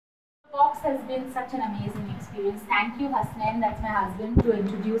has been such an amazing experience. Thank you, Hasnain, that's my husband, to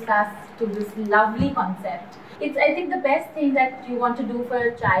introduce us to this lovely concept. It's, I think, the best thing that you want to do for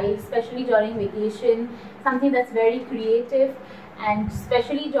a child, especially during vacation, something that's very creative, and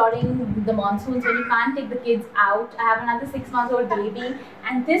especially during the monsoons when you can't take the kids out. I have another 6-month-old baby,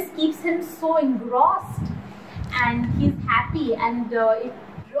 and this keeps him so engrossed, and he's happy, and it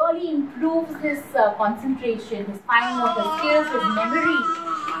really improves his concentration, his fine motor skills, his memory,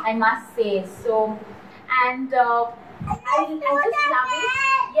 I must say. So, and I just love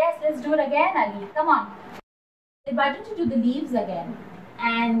it. Yes, let's do it again, Ali. Come on. Why don't you do the leaves again?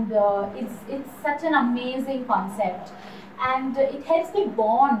 And it's such an amazing concept, and it helps me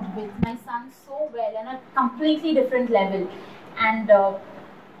bond with my son so well on a completely different level. And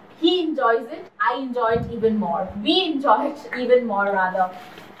he enjoys it, I enjoy it even more, we enjoy it even more rather,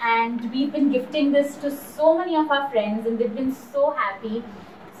 and we've been gifting this to so many of our friends, and they've been so happy.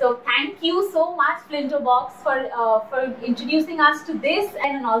 So thank you so much, Flintobox, for introducing us to this,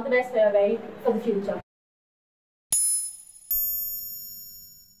 and all the best for the future.